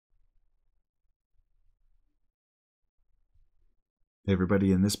Hey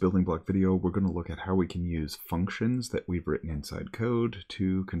everybody, in this building block video we're going to look at how we can use functions that we've written inside code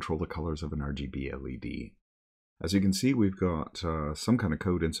to control the colors of an RGB LED. As you can see, we've got some kind of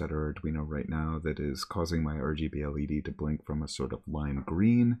code inside our Arduino right now that is causing my RGB LED to blink from a sort of lime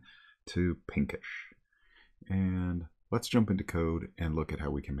green to pinkish. And let's jump into code and look at how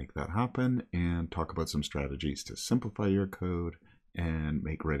we can make that happen and talk about some strategies to simplify your code and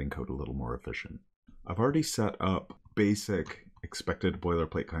make writing code a little more efficient. I've already set up basic expected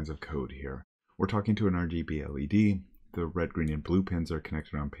boilerplate kinds of code here. We're talking to an RGB LED. The red, green, and blue pins are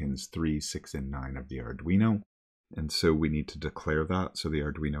connected on pins 3, 6, and 9 of the Arduino. And so we need to declare that so the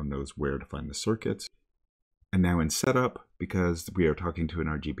Arduino knows where to find the circuits. And now in setup, because we are talking to an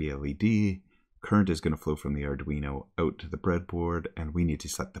RGB LED, current is going to flow from the Arduino out to the breadboard, and we need to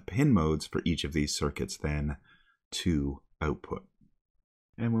set the pin modes for each of these circuits then to output.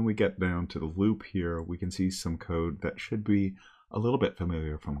 And when we get down to the loop here, we can see some code that should be a little bit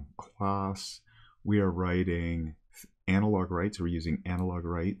familiar from class. We are writing analogWrites. We're using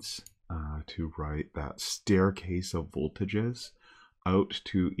analogWrites to write that staircase of voltages out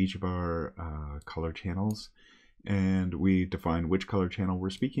to each of our color channels. And we define which color channel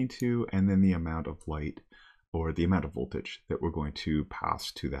we're speaking to, and then the amount of light or the amount of voltage that we're going to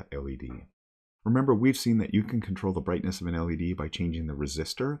pass to that LED. Remember, we've seen that you can control the brightness of an LED by changing the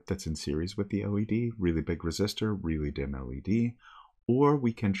resistor that's in series with the LED, really big resistor, really dim LED, or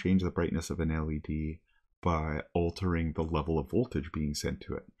we can change the brightness of an LED by altering the level of voltage being sent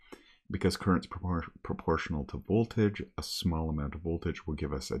to it. Because current's proportional to voltage, a small amount of voltage will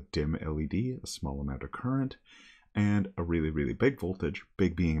give us a dim LED, a small amount of current, and a really, really big voltage,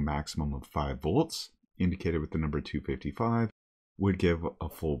 big being a maximum of 5 volts, indicated with the number 255, would give a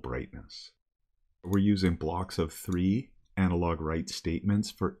full brightness. We're using blocks of 3 analogWrite statements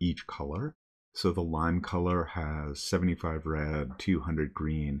for each color. So the lime color has 75 red, 200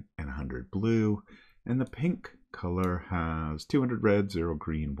 green, and 100 blue. And the pink color has 200 red, 0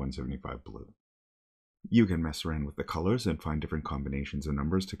 green, 175 blue. You can mess around with the colors and find different combinations of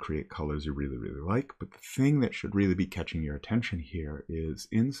numbers to create colors you really, really like. But the thing that should really be catching your attention here is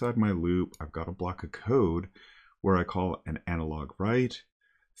inside my loop, I've got a block of code where I call an analogWrite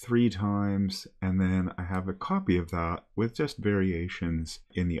 3 times, and then I have a copy of that with just variations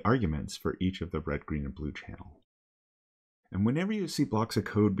in the arguments for each of the red, green, and blue channel. And whenever you see blocks of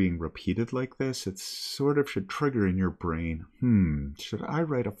code being repeated like this, it sort of should trigger in your brain, should I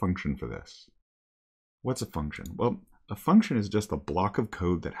write a function for this? What's a function? Well, a function is just a block of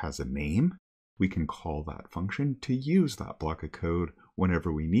code that has a name. We can call that function to use that block of code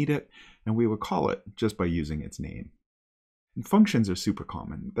whenever we need it, and we would call it just by using its name. And functions are super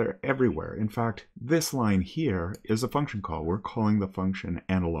common. They're everywhere. In fact, this line here is a function call. We're calling the function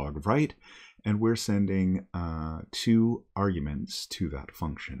analogWrite, and we're sending 2 arguments to that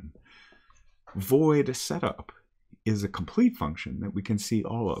function. Void setup is a complete function that we can see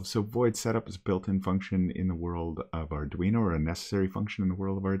all of. So void setup is a built-in function in the world of Arduino, or a necessary function in the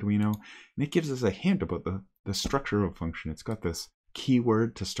world of Arduino. And it gives us a hint about the structure of a function. It's got this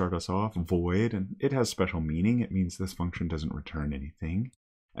keyword to start us off, void, and it has special meaning. It means this function doesn't return anything.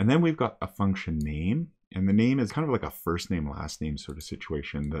 And then we've got a function name, and the name is kind of like a first name, last name sort of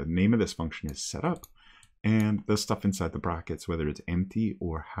situation. The name of this function is setup, and the stuff inside the brackets, whether it's empty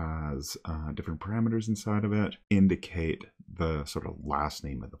or has different parameters inside of it, indicate the sort of last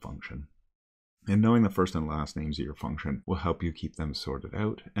name of the function. And knowing the first and last names of your function will help you keep them sorted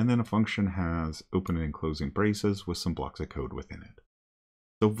out. And then a function has opening and closing braces with some blocks of code within it.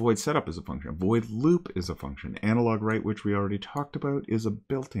 So void setup is a function. Void loop is a function. analogWrite, which we already talked about, is a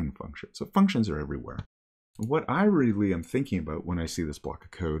built-in function. So functions are everywhere. What I really am thinking about when I see this block of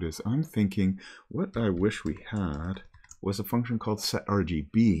code is I'm thinking what I wish we had was a function called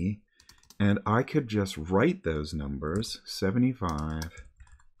setRGB, and I could just write those numbers, 75,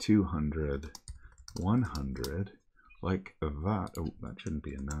 200, 100, like that. Oh, that shouldn't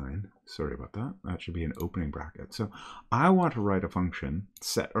be a 9. Sorry about that. That should be an opening bracket. So I want to write a function,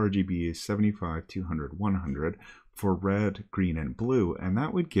 set RGB 75, 200, 100 for red, green, and blue, and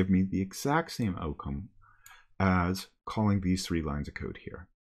that would give me the exact same outcome as calling these 3 lines of code here.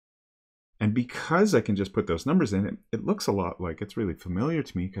 And because I can just put those numbers in, it looks a lot like it's really familiar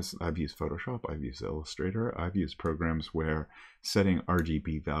to me because I've used Photoshop, I've used Illustrator, I've used programs where setting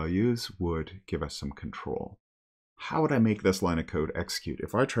RGB values would give us some control. How would I make this line of code execute?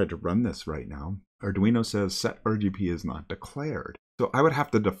 If I tried to run this right now, Arduino says set RGB is not declared. So I would have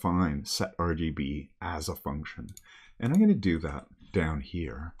to define set RGB as a function. And I'm going to do that down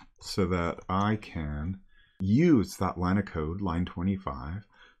here so that I can use that line of code, line 25,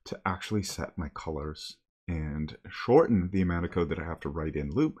 to actually set my colors and shorten the amount of code that I have to write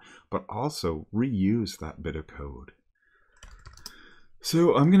in loop, but also reuse that bit of code.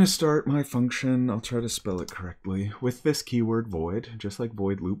 So I'm going to start my function, I'll try to spell it correctly, with this keyword void, just like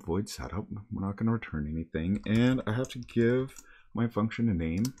void loop, void setup. We're not going to return anything, and I have to give my function a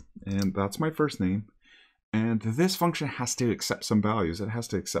name, and that's my first name. And this function has to accept some values. It has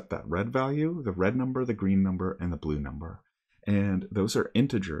to accept that red value, the red number, the green number, and the blue number. And those are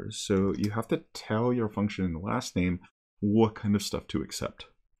integers, so you have to tell your function in the last name what kind of stuff to accept.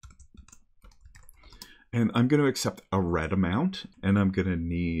 And I'm going to accept a red amount, and I'm going to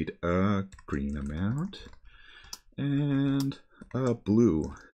need a green amount, and a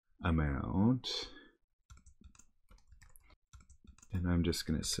blue amount. And I'm just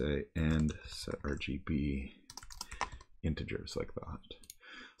going to say and set RGB integers like that.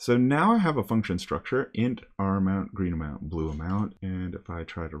 So now I have a function structure, int r amount, green amount, blue amount. And if I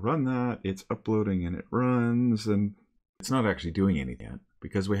try to run that, it's uploading and it runs, and it's not actually doing anything yet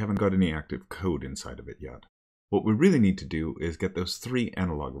because we haven't got any active code inside of it yet. What we really need to do is get those 3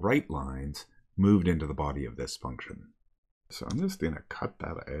 analogWrite lines moved into the body of this function. So I'm just going to cut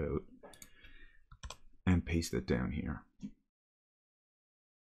that out and paste it down here.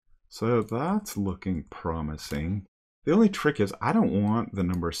 So that's looking promising. The only trick is I don't want the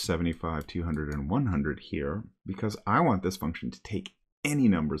numbers 75, 200, and 100 here because I want this function to take any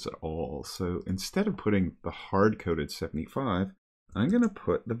numbers at all. So instead of putting the hard-coded 75, I'm going to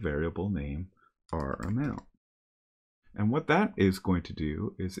put the variable name ramount. And what that is going to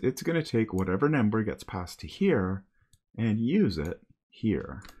do is it's going to take whatever number gets passed to here and use it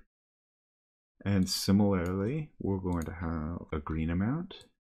here. And similarly, we're going to have a green amount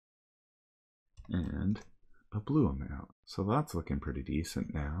and a blue amount. So that's looking pretty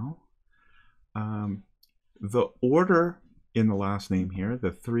decent now. The order in the last name here,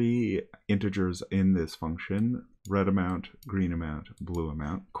 the 3 integers in this function, red amount, green amount, blue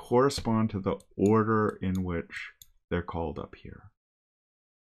amount, correspond to the order in which they're called up here.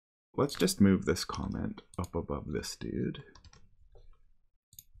 Let's just move this comment up above this dude.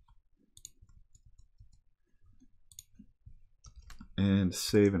 And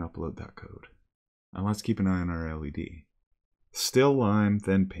save and upload that code. And let's keep an eye on our LED. Still lime,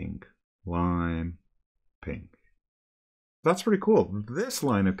 then pink, lime, pink. That's pretty cool. This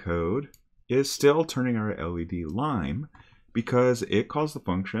line of code is still turning our LED lime because it calls the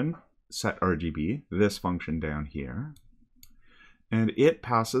function setRGB, this function down here, and it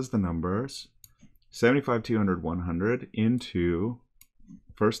passes the numbers 75, 200, 100 into,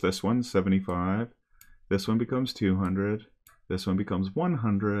 first this one, 75, this one becomes 200, this one becomes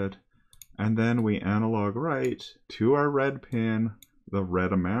 100, and then we analog write to our red pin the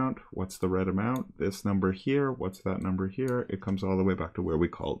red amount. What's the red amount? This number here. What's that number here? It comes all the way back to where we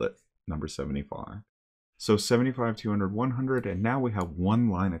called it, number 75. So 75, 200, 100, and now we have one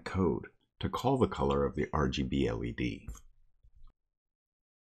line of code to call the color of the RGB LED.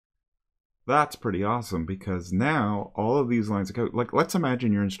 That's pretty awesome because now all of these lines of code, like let's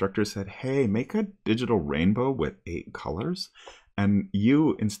imagine your instructor said, hey, make a digital rainbow with 8 colors. And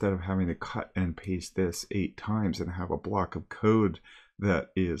you, instead of having to cut and paste this 8 times and have a block of code that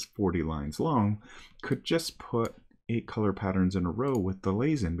is 40 lines long, could just put 8 color patterns in a row with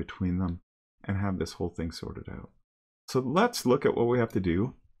delays in between them and have this whole thing sorted out. So let's look at what we have to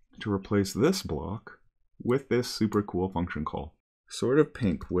do to replace this block with this super cool function call. Sort of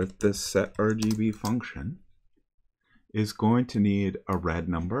pink with this setRGB function is going to need a red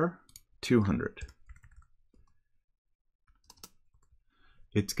number, 200.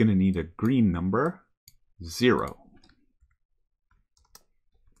 It's going to need a green number, 0.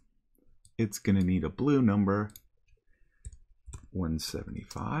 It's going to need a blue number,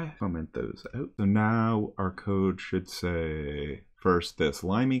 175. Comment those out. So now our code should say first this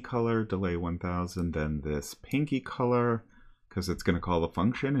limey color, delay 1000, then this pinky color, because it's going to call the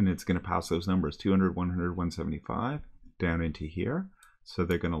function and it's going to pass those numbers 200, 100, 175 down into here. So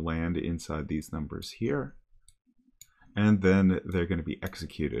they're going to land inside these numbers here. And then they're going to be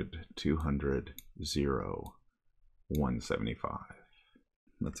executed 200, 0, 175.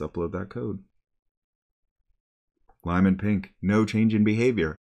 Let's upload that code. Lime and pink, no change in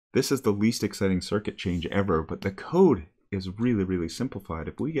behavior. This is the least exciting circuit change ever, but the code is really, really simplified.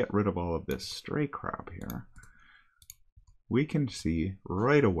 If we get rid of all of this stray crap here, we can see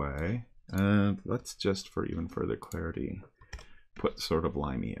right away, and let's just, for even further clarity, put sort of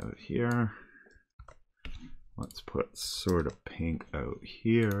limey out here. Let's put sort of pink out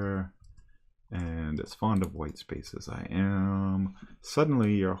here. And as fond of white space as I am,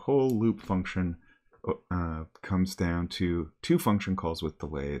 suddenly your whole loop function comes down to 2 function calls with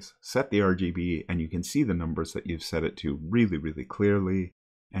delays. Set the RGB, and you can see the numbers that you've set it to really, really clearly.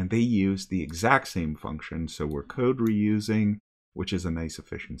 And they use the exact same function, so we're code reusing, which is a nice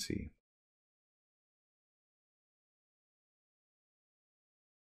efficiency.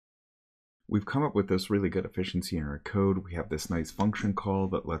 We've come up with this really good efficiency in our code. We have this nice function call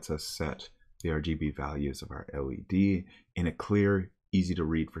that lets us set the RGB values of our LED in a clear, easy to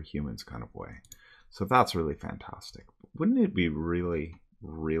read for humans kind of way. So that's really fantastic. Wouldn't it be really,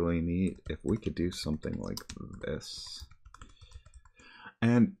 really neat if we could do something like this?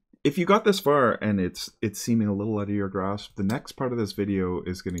 And if you got this far and it's seeming a little out of your grasp, the next part of this video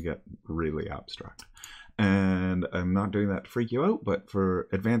is going to get really abstract. And I'm not doing that to freak you out, but for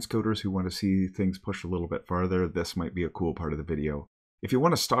advanced coders who want to see things pushed a little bit farther, this might be a cool part of the video. If you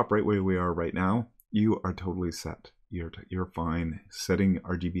want to stop right where we are right now, you are totally set. You're fine. Setting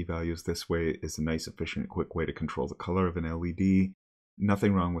RGB values this way is a nice, efficient, quick way to control the color of an LED.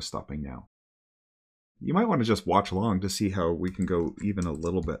 Nothing wrong with stopping now. You might want to just watch along to see how we can go even a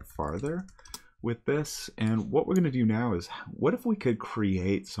little bit farther with this. And what we're going to do now is, what if we could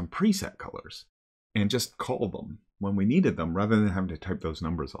create some preset colors and just call them when we needed them rather than having to type those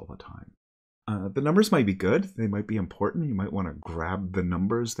numbers all the time? The numbers might be good. They might be important. You might want to grab the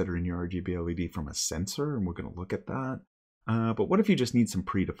numbers that are in your RGB LED from a sensor, and we're going to look at that. But what if you just need some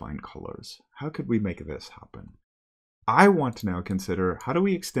predefined colors? How could we make this happen? I want to now consider, how do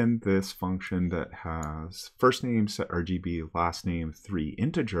we extend this function that has first name set RGB, last name 3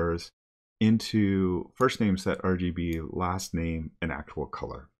 integers into first name set RGB, last name an actual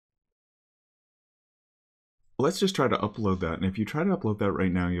color? Let's just try to upload that, and if you try to upload that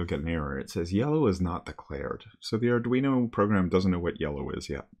right now, you'll get an error. It says yellow is not declared. So the Arduino program doesn't know what yellow is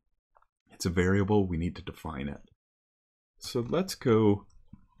yet. It's a variable, we need to define it. So let's go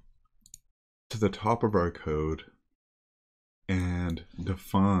to the top of our code and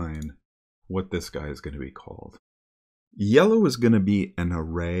define what this guy is going to be called. Yellow is going to be an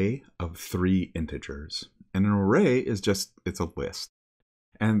array of 3 integers. And an array is just, it's a list.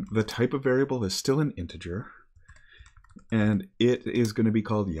 And the type of variable is still an integer. And it is going to be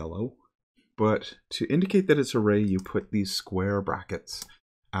called yellow. But to indicate that it's array, you put these square brackets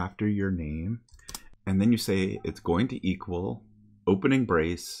after your name. And then you say it's going to equal opening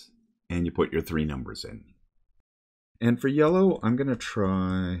brace, and you put your 3 numbers in. And for yellow, I'm going to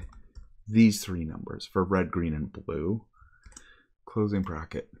try these 3 numbers for red, green, and blue. Closing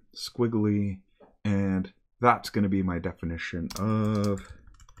bracket, squiggly, and that's going to be my definition of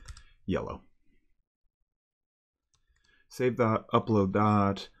yellow. Save that, upload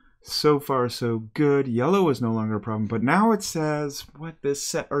that. So far, so good. Yellow is no longer a problem, but now it says, what, this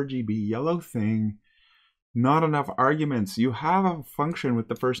set RGB yellow thing, not enough arguments. You have a function with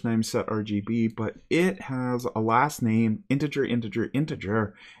the first name set RGB, but it has a last name, integer, integer,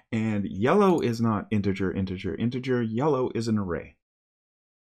 integer, and yellow is not integer, integer, integer. Yellow is an array.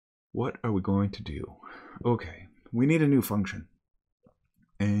 What are we going to do? Okay, we need a new function.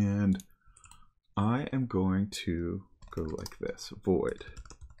 And I am going to go like this, void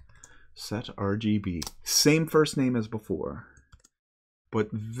set RGB, same first name as before, but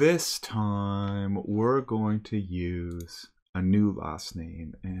this time we're going to use a new last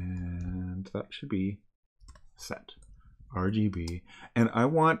name, and that should be set RGB, and I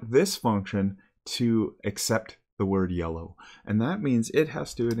want this function to accept the word yellow, and that means it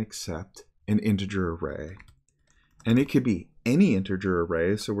has to accept an integer array, and it could be any integer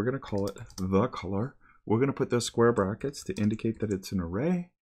array, so we're going to call it the color. We're going to put those square brackets to indicate that it's an array,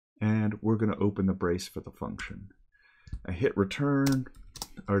 and we're going to open the brace for the function. I hit return,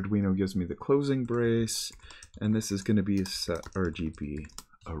 Arduino gives me the closing brace, and this is going to be a set RGB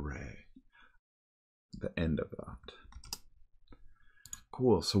array, the end of that.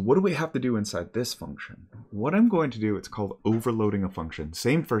 Cool, so what do we have to do inside this function? What I'm going to do, it's called overloading a function.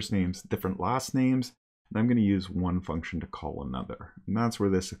 Same first names, different last names, and I'm going to use one function to call another. And that's where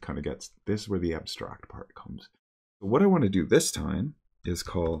this kind of gets, this is where the abstract part comes. So what I want to do this time is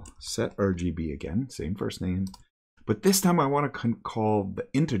call set RGB again, same first name, but this time I want to call the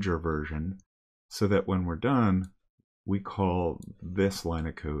integer version so that when we're done, we call this line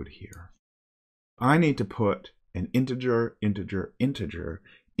of code here. I need to put an integer, integer, integer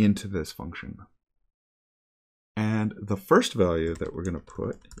into this function. And the first value that we're going to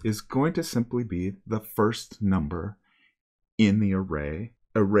put is going to simply be the first number in the array.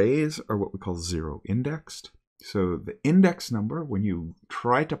 Arrays are what we call zero indexed. So the index number, when you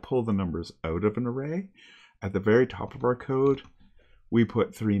try to pull the numbers out of an array, at the very top of our code, we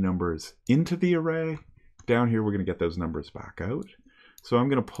put 3 numbers into the array. Down here, we're going to get those numbers back out. So I'm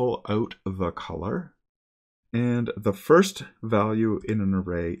going to pull out the color, and the first value in an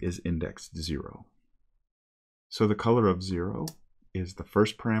array is indexed 0. So the color of 0 is the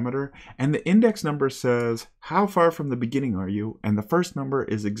first parameter, and the index number says how far from the beginning are you, and the first number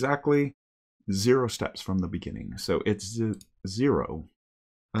is exactly 0 steps from the beginning, so it's 0.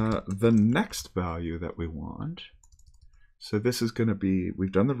 The next value that we want, so this is going to be,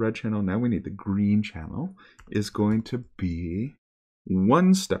 we've done the red channel, now we need the green channel, is going to be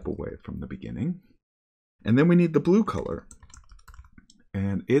 1 step away from the beginning. And then we need the blue color,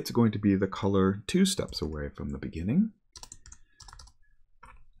 and it's going to be the color 2 steps away from the beginning.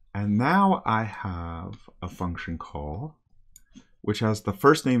 And now I have a function call which has the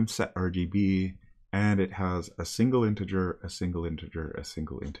first name set RGB, and it has a single integer, a single integer, a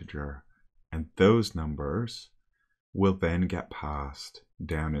single integer, and those numbers will then get passed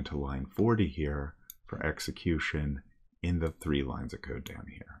down into line 40 here for execution in the 3 lines of code down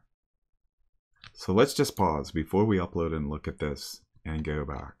here. So let's just pause before we upload and look at this and go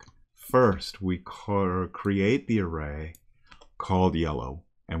back. First, we create the array called yellow,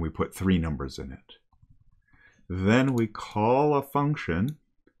 and we put 3 numbers in it. Then we call a function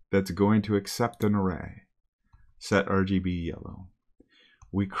that's going to accept an array, set RGB yellow.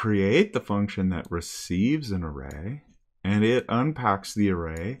 We create the function that receives an array, and it unpacks the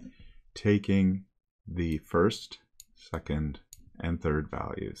array, taking the first, second, and third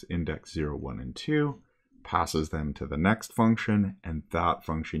values, index 0, 1, and 2, passes them to the next function, and that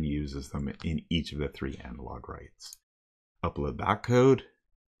function uses them in each of the 3 analog writes. Upload that code,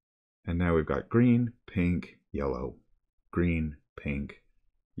 and now we've got green, pink, yellow, green, pink,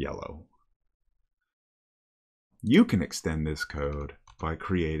 yellow. You can extend this code by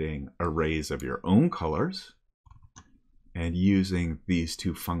creating arrays of your own colors and using these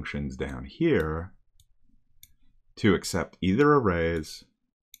 2 functions down here to accept either arrays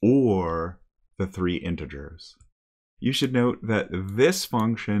or the 3 integers. You should note that this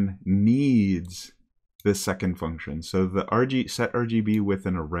function needs the second function. So the set RGB with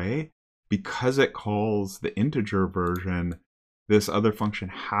an array, because it calls the integer version, this other function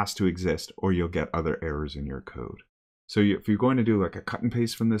has to exist or you'll get other errors in your code. So if you're going to do like a cut and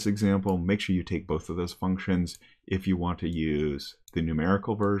paste from this example, make sure you take both of those functions if you want to use the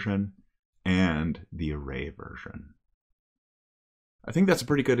numerical version and the array version. I think that's a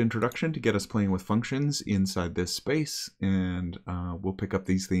pretty good introduction to get us playing with functions inside this space, and we'll pick up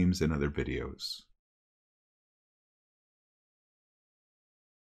these themes in other videos.